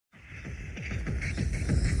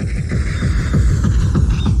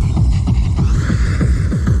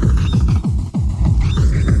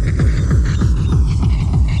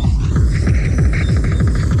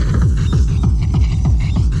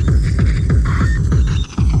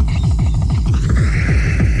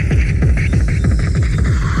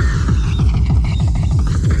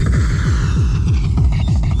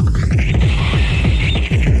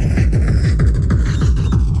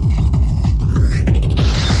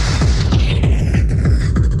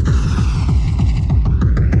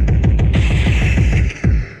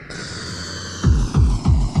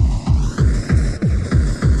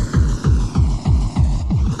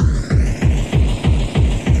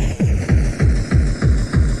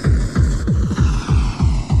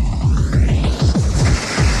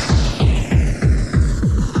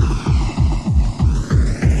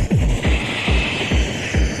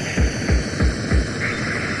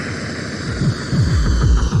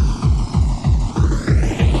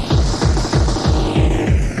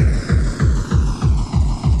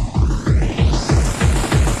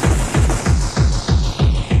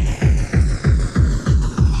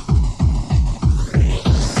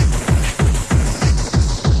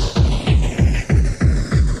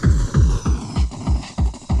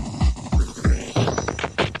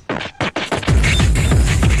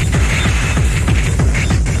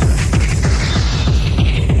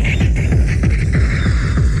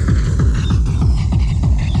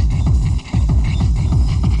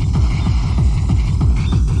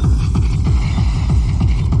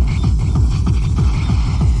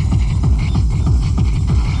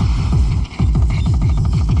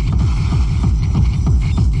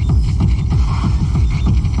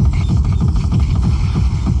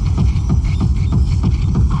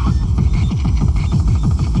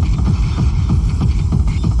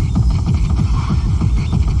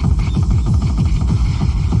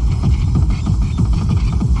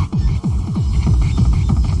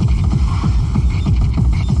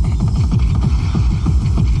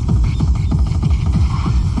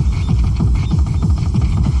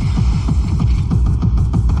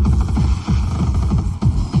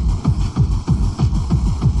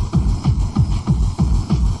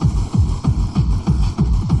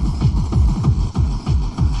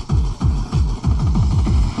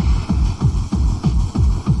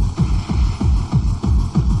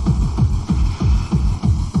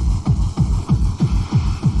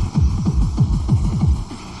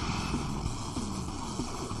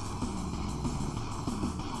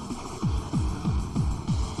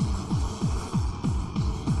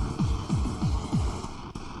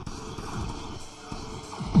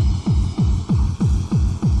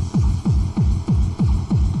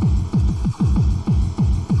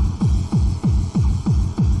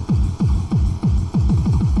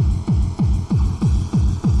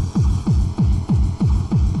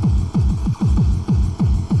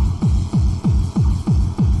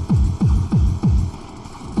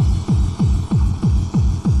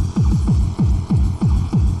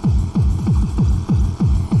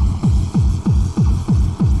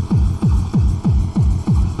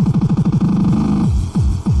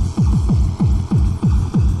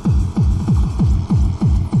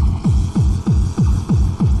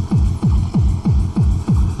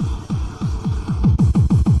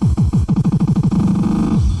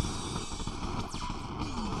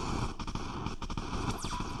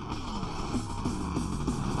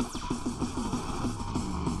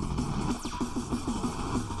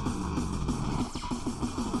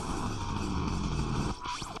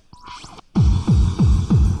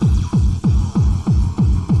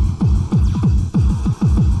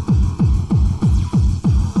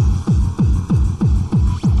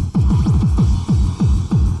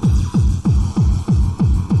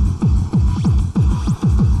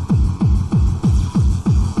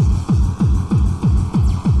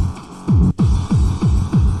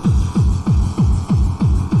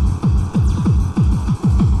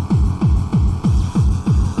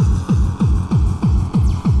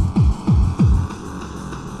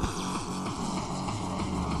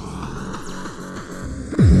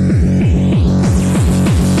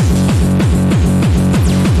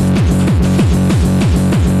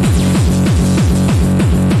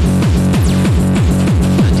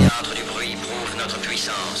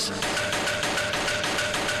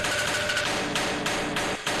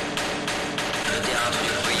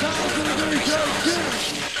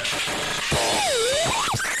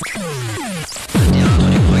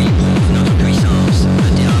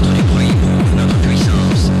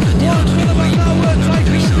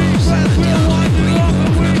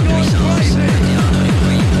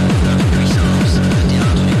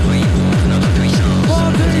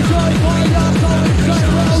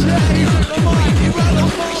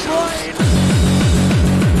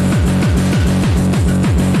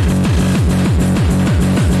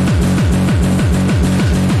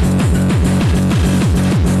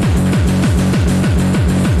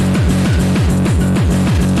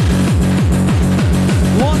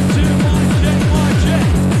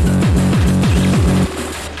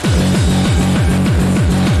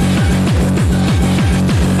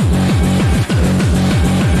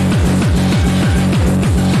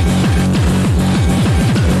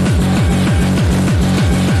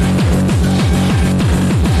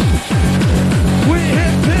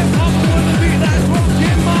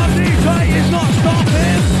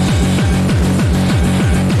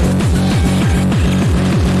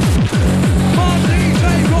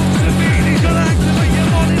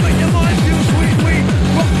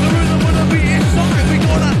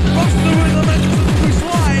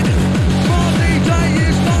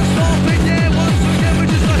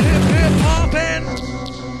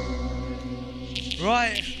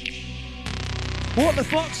the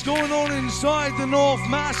fuck's going on inside the North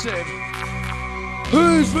Massive?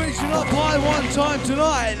 Who's reaching up high one time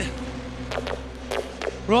tonight?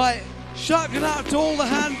 Right, shouting out to all the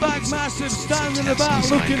handbag massives standing about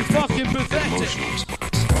looking fucking pathetic.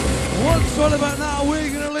 What's all about now?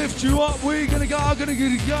 We're gonna lift you up. We're gonna go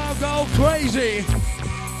crazy.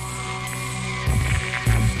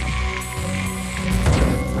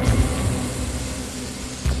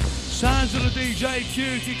 Sounds of the DJ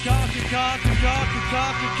Cutie, coming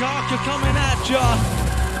at ya.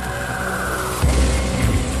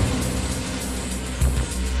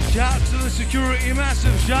 Shout to the security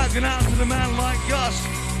massive, shouting out to the man like Gus.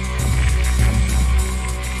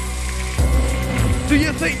 Do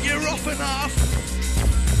you think you're rough enough?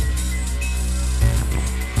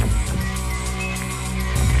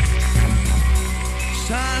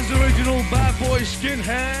 Sounds original bad boy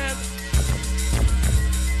skinhead.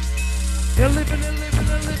 You're living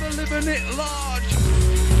it large.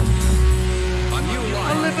 A new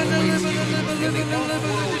life. Living it large. Begin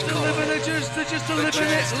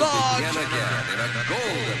again in a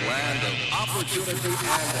golden land of opportunity and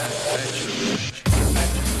adventure.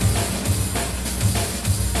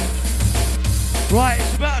 Right,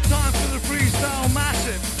 it's about time for the freestyle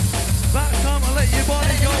massive. About time to let your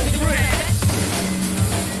body go free.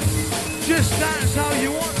 Just dance how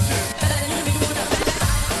you want to.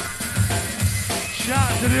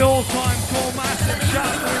 Shout to the all-time core massive,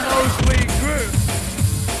 shout to the nosebleed crew.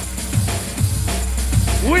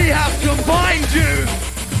 We have combined you.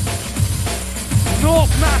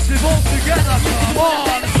 North Massive all together, come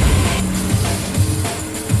on.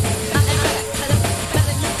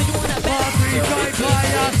 Party, play,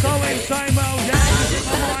 player, so insane, well, yeah, you hit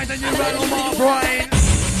my mind and you rattle my brain.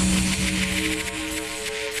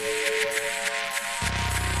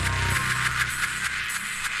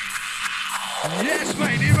 Yes,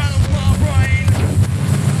 mate, you rattle my brain.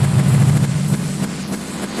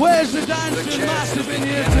 Where's the dancing massive in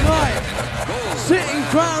here tonight? Sitting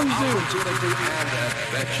crown, dude.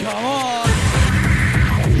 Come on.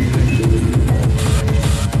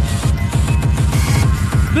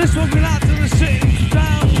 This one went out to the sitting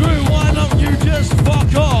down crew. Why don't you just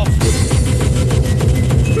fuck off?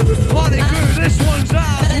 Party crew, this one's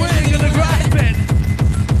out. We're gonna grasp it.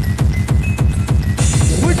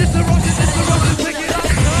 We're just a rocket, pick it up,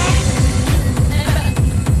 come.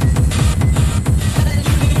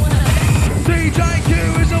 DJ Q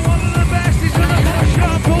is one of the best. He's gonna push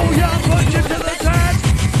up, pull you, put you to the test.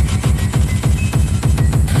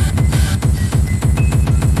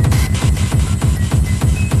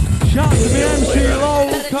 Shout to the MC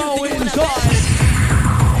Loco inside.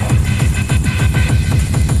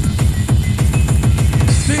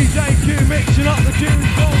 DJ Q mixing up the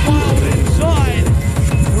tunes, gone wild inside.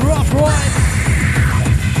 Rough ride.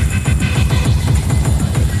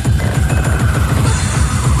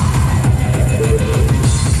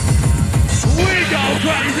 We go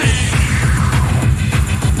crazy.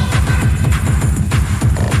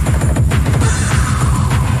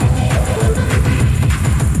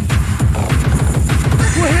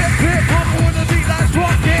 We're hip hop with a beat that's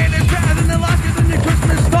rocking. It's better than the last than your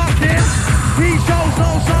Christmas stocking. He shows no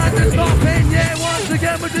signs of stopping. Yeah, once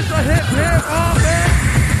again we're just a hip hopping.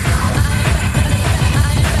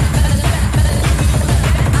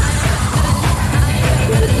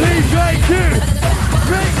 DJ Q,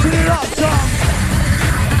 mixing it up, Tom.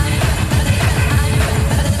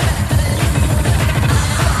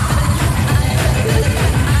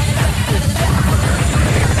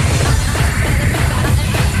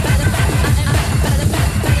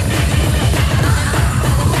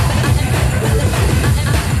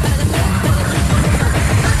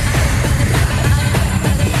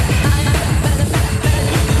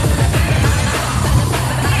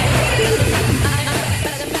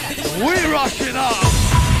 We rush it up.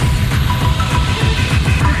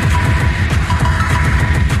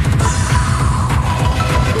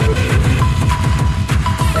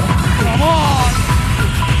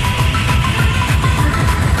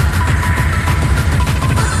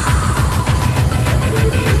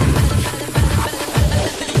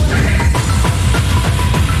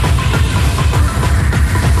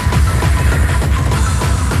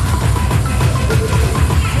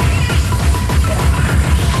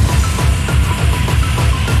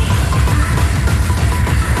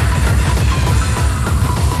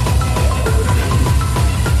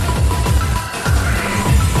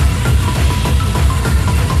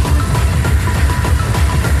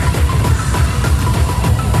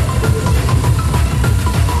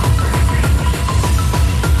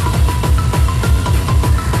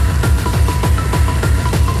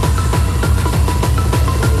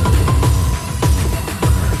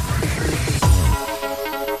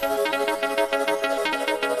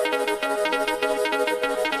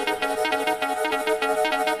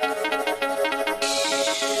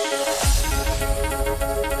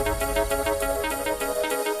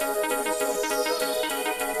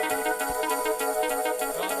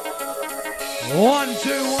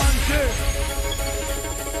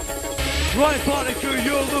 Right, party crew,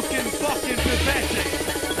 you're looking fucking pathetic.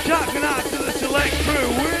 Shouting out to the select crew,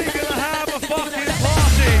 we're gonna have a fucking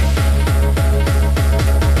party.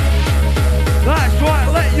 That's right,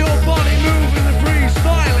 let your body move in the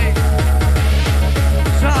freestyling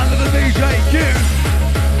sound of the DJ Q.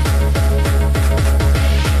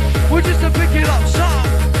 We're just to pick it up some.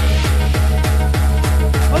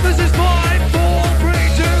 Oh, this is 5, 4, 3,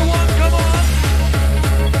 2, 1, come on.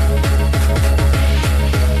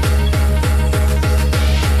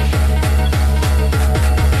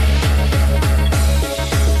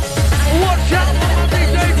 Watch out while my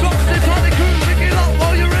DJ drops it, on the crew, pick it up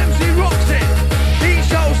while your MC rocks it. He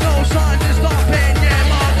shows no signs of stopping, yeah,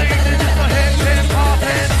 my DJ just a hip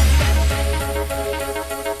hopping.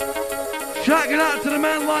 Shouting out to the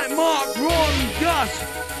man like Mark, Ron, Gus,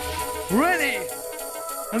 Rennie,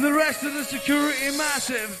 and the rest of the security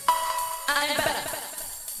massive. I'm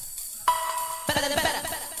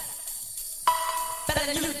better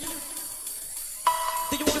than you.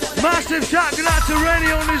 Massive shouting out to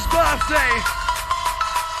Rennie on his birthday.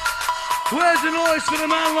 Where's the noise for the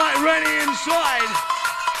man like Rennie inside?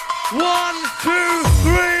 1, 2,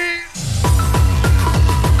 3.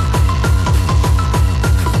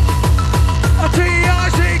 A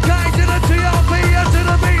T-I-C-K to the T-R-P, to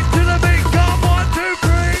the beat, come 1, 2,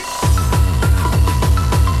 3.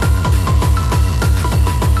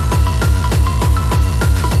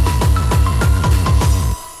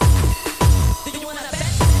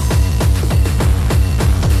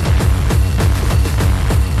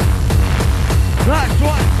 That's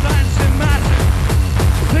right, dancing massive.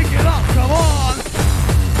 Pick it up, come on.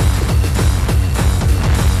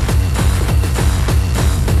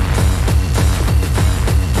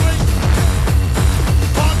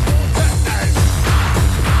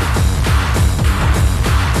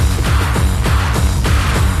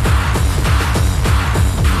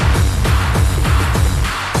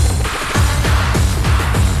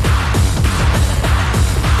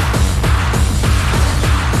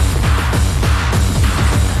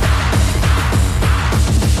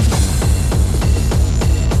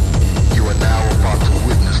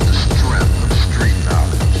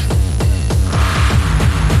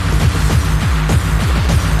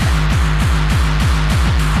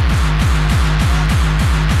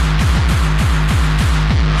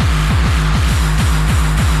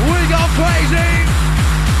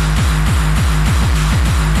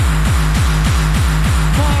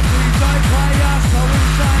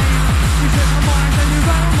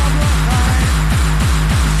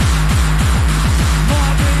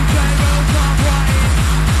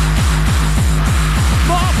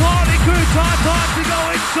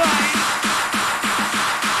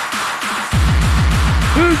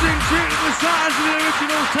 Who's in tune to the sounds of the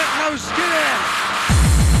original Techno skin?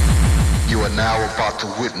 You are now about to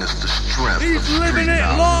witness the strength He's of street living it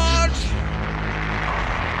knowledge. large.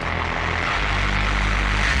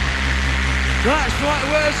 That's right,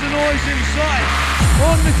 where's the noise inside?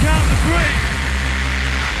 On the count of 3.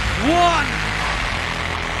 1,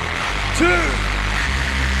 2.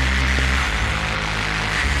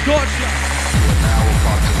 Gotcha. You are now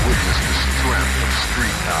about to witness the strength of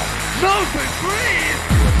street knowledge. No, but breathe.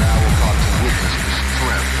 You are now about to witness the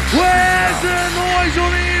strength of street Where's the knowledge. noise on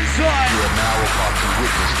the inside? You are now about to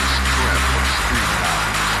witness the strength of street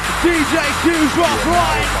knowledge. DJ Q's You rock are now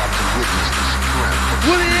right. about to witness the strength of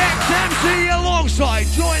With the street knowledge. XMC alongside,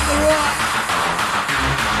 join the rock.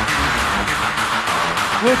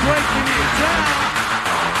 We're breaking it down.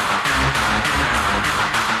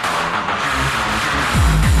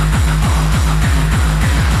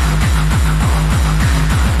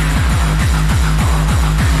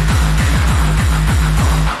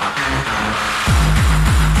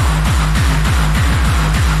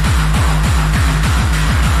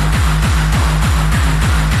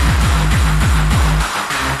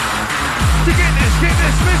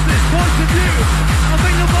 Business point of view. I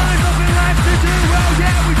think the body's nothing left to do. Well,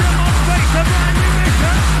 yeah, we demonstrate a brand new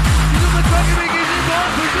mission. These are the crazy biggies in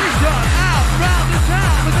one position. Out, round the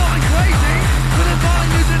town, we're going crazy. With the body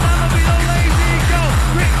music, never be no lazy. Go,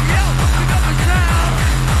 quick, yell, pick up the sound.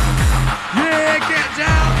 Yeah, get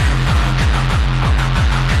down.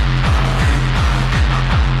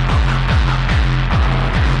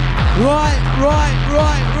 Right.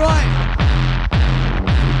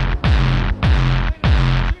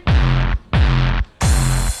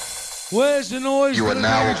 Where's the noise? You are for the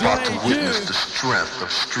now DJ about to Q? witness the strength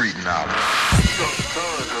of street knowledge. What's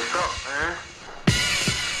up, man?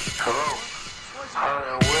 Hello?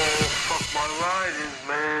 Where the fuck my ride is,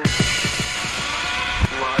 man?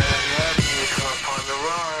 My ass me trying to find the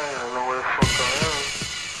ride. I don't know where the fuck I am.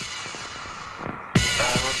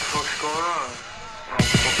 What the fuck's going on?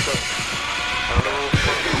 fucked up. I don't know if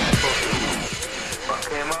I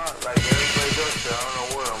came out like everybody does. I don't know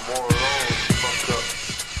where I'm more alone. Fucked up.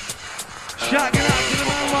 Shouting out to the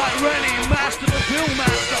man like Rennie, master the pill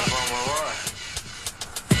master.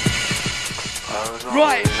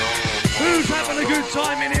 Right, who's having a good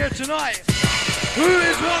time in here tonight? Who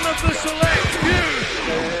is one of the select few?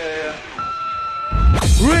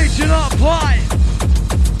 Reaching up high.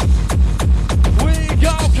 We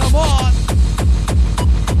go, come on.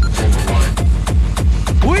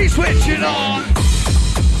 We switch it on.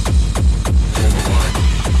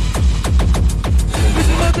 This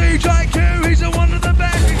is my DJ Q, he's the one of the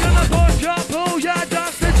best. He's gonna push up, oh yeah,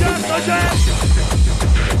 just a jam.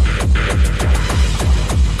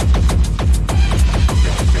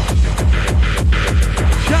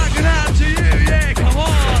 Shouting out to you, yeah, come on.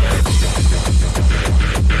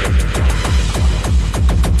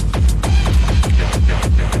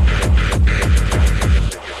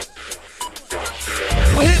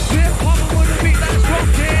 Well, hip hopping with a beat that's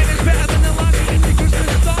rocking. It's better than the last in your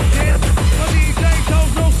Christmas stocking. My DJ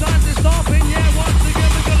shows no signs of stopping. Yeah, once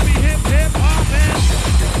again we're gonna be hip hopping.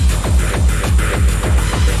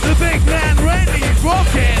 The big man Randy is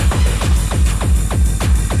rocking.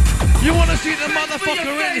 You wanna see the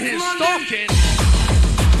motherfucker in his stocking?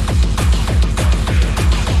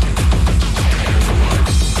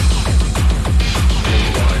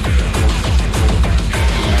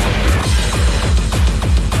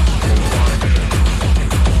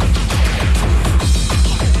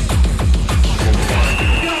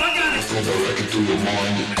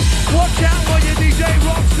 Watch out while your DJ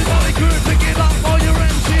rocks the body crew, pick it up while your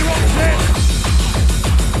MC rocks it.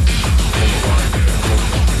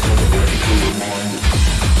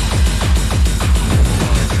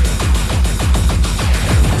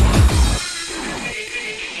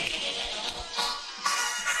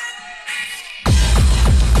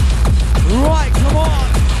 Right, come on.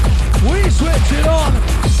 We switch it on.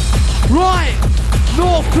 Right,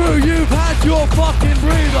 North Crew, you've had your fucking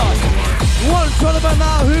breather. One trying about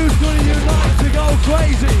now, who's gonna unite to go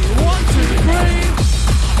crazy? 1, 2, 3.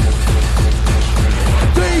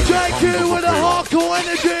 DJ Q with a hardcore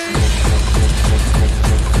energy.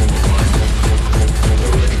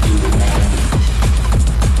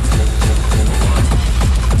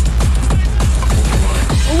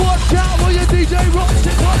 Watch out while your DJ rocks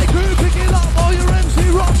it. Party crew pick it up while your MC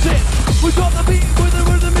rocks it. We got the beat with the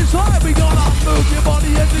rhythm inside. We gonna move your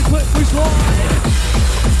body as we slip, we slide.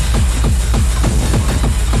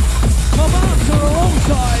 Come out to the wrong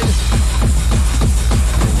side.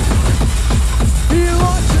 He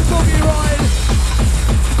likes the boogie ride.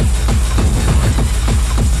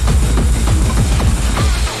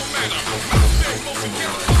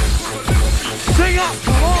 Sing up,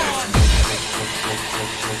 come on.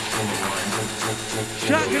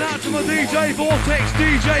 Shouting out to my DJ Vortex,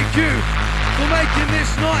 DJ Q, for making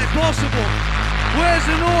this night possible. Where's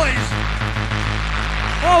the noise?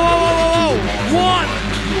 Oh. 1,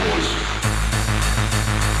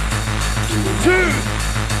 2.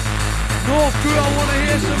 North Crew, I want to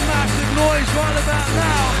hear some massive noise right about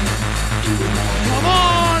now. Come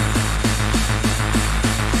on.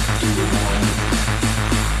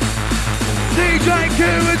 DJ Q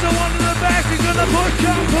is the one of the best. He's gonna push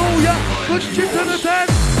up, pull ya, push you to the tent.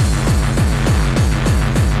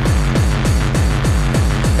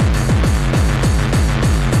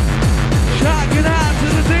 Shouting out to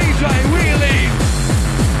the DJ, wheelie.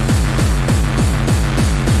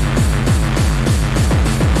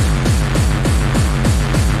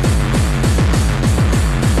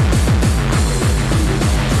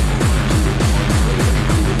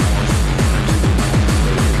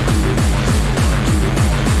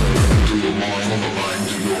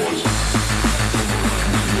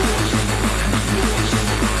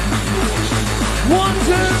 One,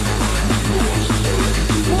 two,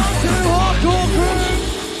 hardcore crew.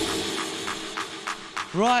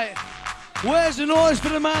 Right, where's the noise for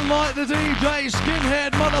the man like the DJ,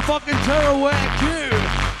 skinhead, motherfucking terrorware Q?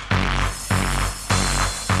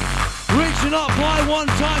 Reaching up high one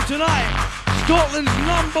time tonight. Scotland's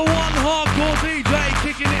 #1 hardcore DJ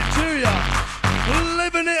kicking it to ya.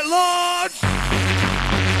 Living it large.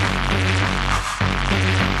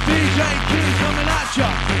 DJ Q coming at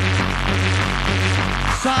ya.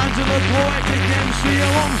 Sounds of the poetic MC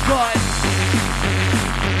alongside.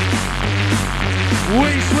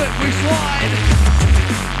 We slip, we slide.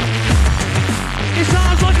 It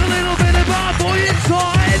sounds like a little bit of bad boy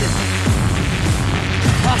inside.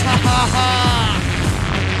 Ha ha ha ha.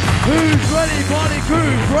 Who's ready, party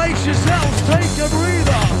crew? Brace yourselves, take a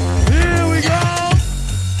breather. Here we go.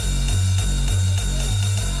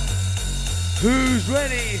 Who's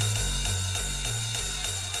ready?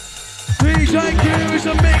 DJ Q is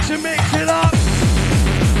a mix and mix it up.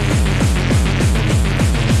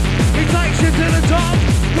 He takes you to the top.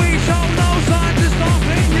 We show no signs of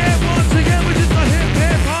stopping. Yeah, once again we're just a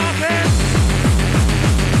hip hopping.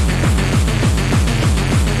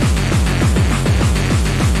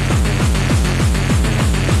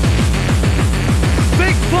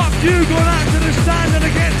 Big fuck you going out to the standing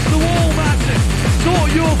against the wall, massive.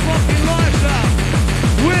 Sort your fucking lives out.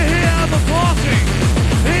 We're here to have a party.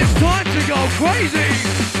 It's time to go crazy.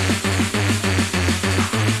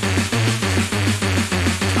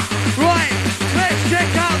 Right, let's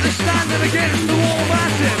check out the standing against the wall,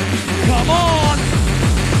 massive. Come on.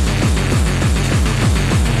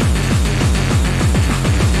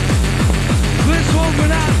 This one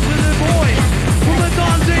went out to the boy from the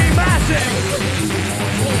Dundee Massive.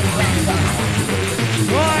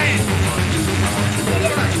 Right.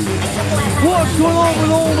 What's going on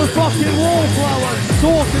with all the fucking wallflowers?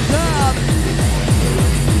 Sort it out.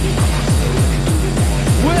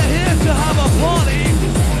 We're here to have a party.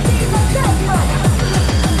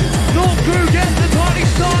 North crew, get the party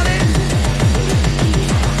started.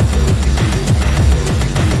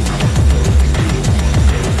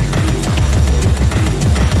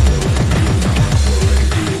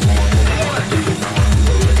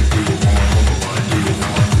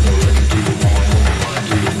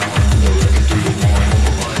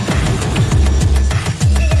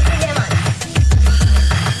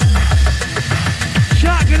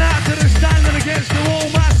 Against the wall,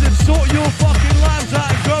 massive, sort your fucking lives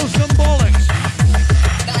out and grow some bollocks.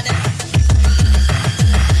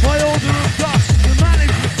 By order of dust, the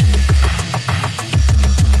management.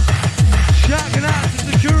 Shouting out to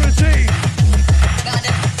security.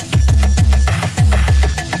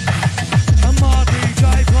 And my DJ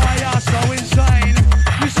player so insane.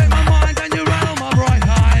 You set my mind and you ran on my right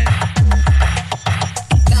eye.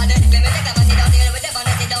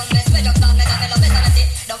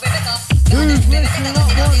 Who's listening up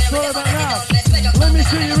one sorry about now? Let me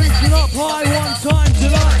see you reaching up high one time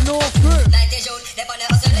tonight, North Crew.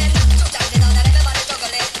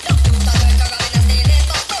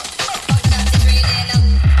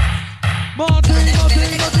 Martin, the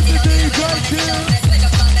DJ Q.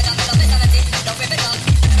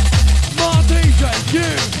 DJ Q.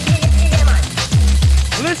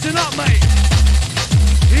 Listen up, mate.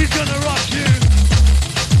 He's gonna rush you.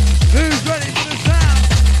 Who's ready for the sound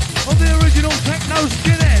of the original Techno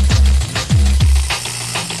skinhead?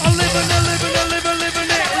 I'm living it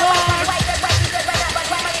large.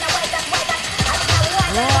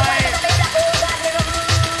 Right.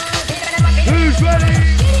 Who's ready?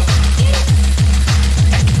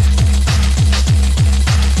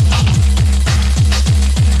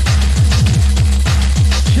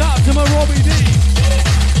 Shout out to my Robbie D.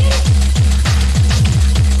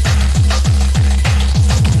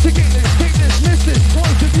 Miss this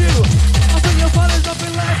point of view. I think your father's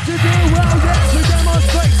nothing left to do. Well, yes, we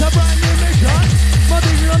demonstrate a brand new mission. My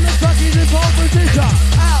DJ on the track is in pole position.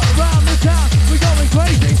 Out around the town, we're going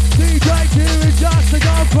crazy. DJ Q is just to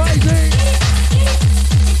go crazy.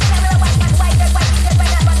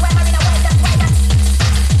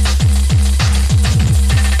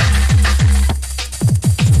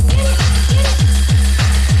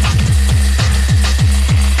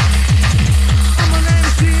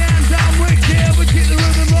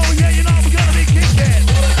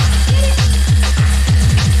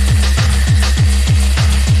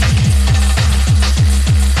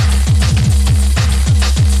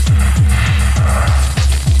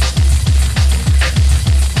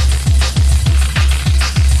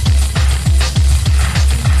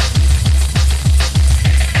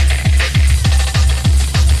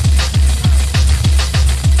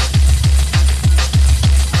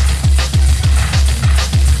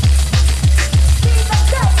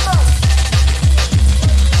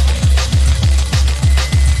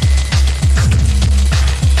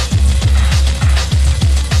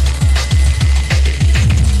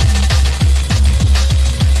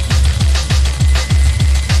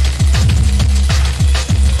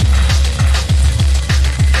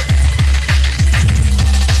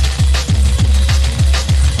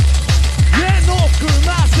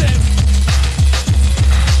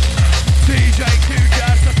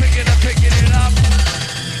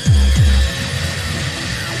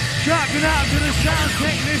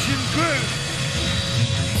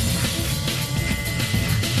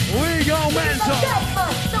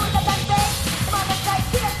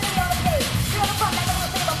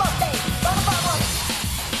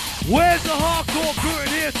 Where's the hardcore crew in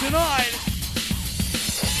here tonight?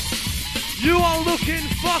 You are looking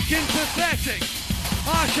fucking pathetic.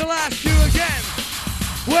 I shall ask you again.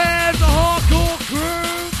 Where's the hardcore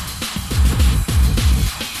crew?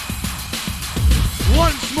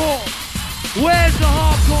 Once more. Where's the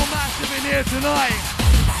hardcore massive in here tonight?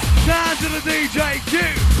 Down to the DJ Q.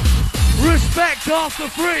 Respect after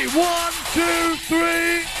 3. 1, 2,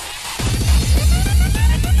 3.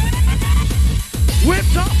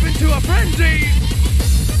 Whipped up into a frenzy.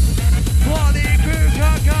 Party crew,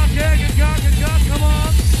 come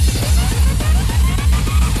on.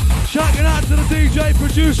 Shouting out to the DJ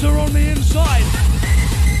producer on the inside.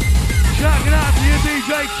 Shouting out to your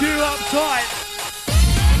DJ Q up tight.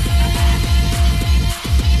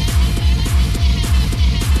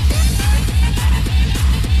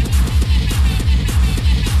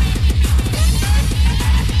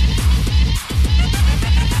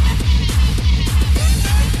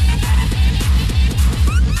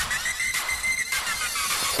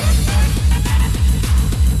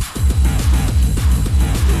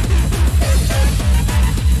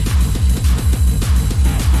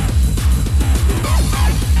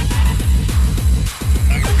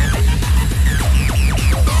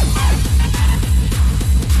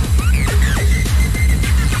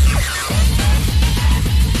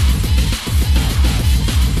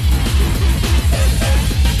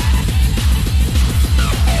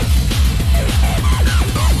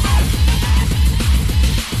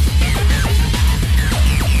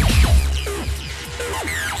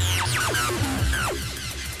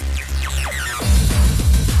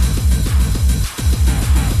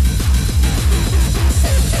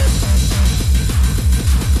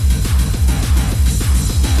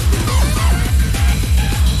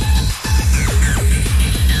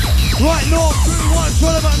 Right, North Crew, what's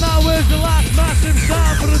right about now? Where's the last massive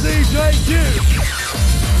sound for the DJ Q?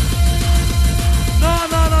 No.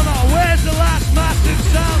 Where's the last massive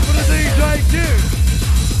sound for the DJ Q?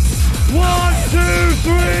 1, 2,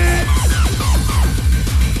 3.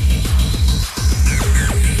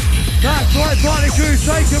 That's right, party crew,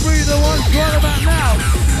 take a breather. Once right about now.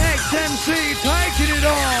 XMC taking it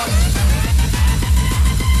on.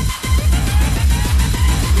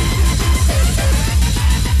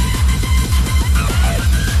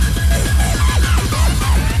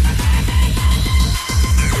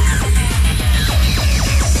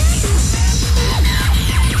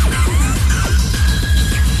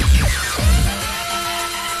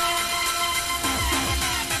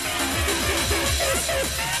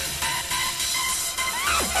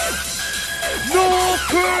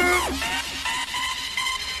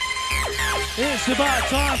 It's about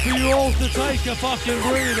time for you all to take a fucking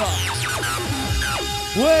breather.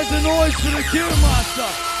 Where's the noise for the Q Master?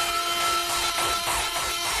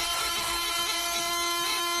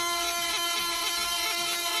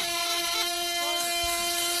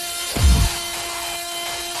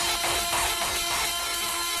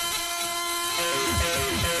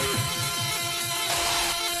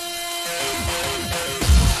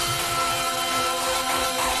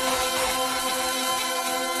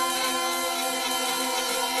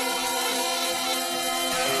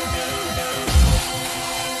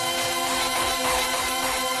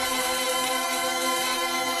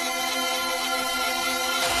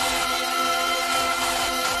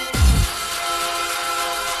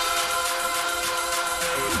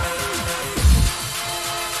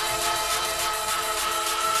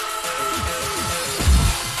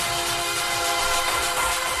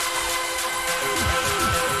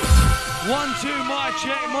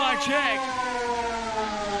 Mic check.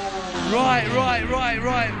 Right.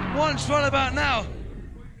 Once right about now.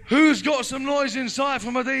 Who's got some noise inside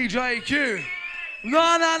from a DJ Q?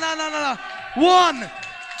 No. 1,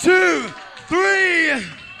 2, 3.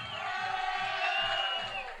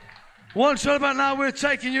 Once right about now, we're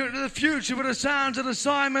taking you into the future with the sounds of the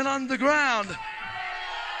Simon Underground.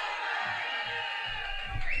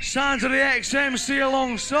 Sounds of the XMC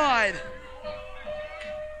alongside.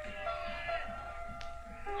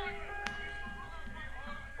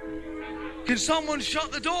 Can someone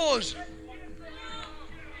shut the doors?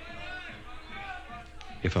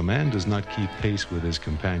 If a man does not keep pace with his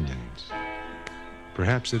companions,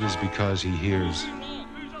 perhaps it is because he hears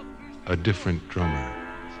a different drummer.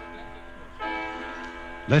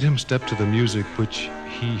 Let him step to the music which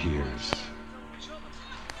he hears,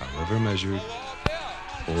 however measured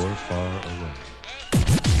or far away.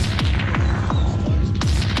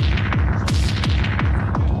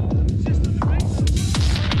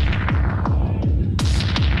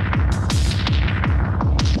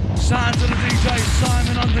 Sounds of the DJ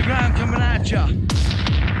Simon Underground coming at ya.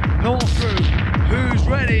 North Crew, who's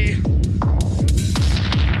ready?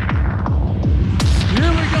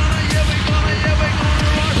 Here we go. yeah, we gonna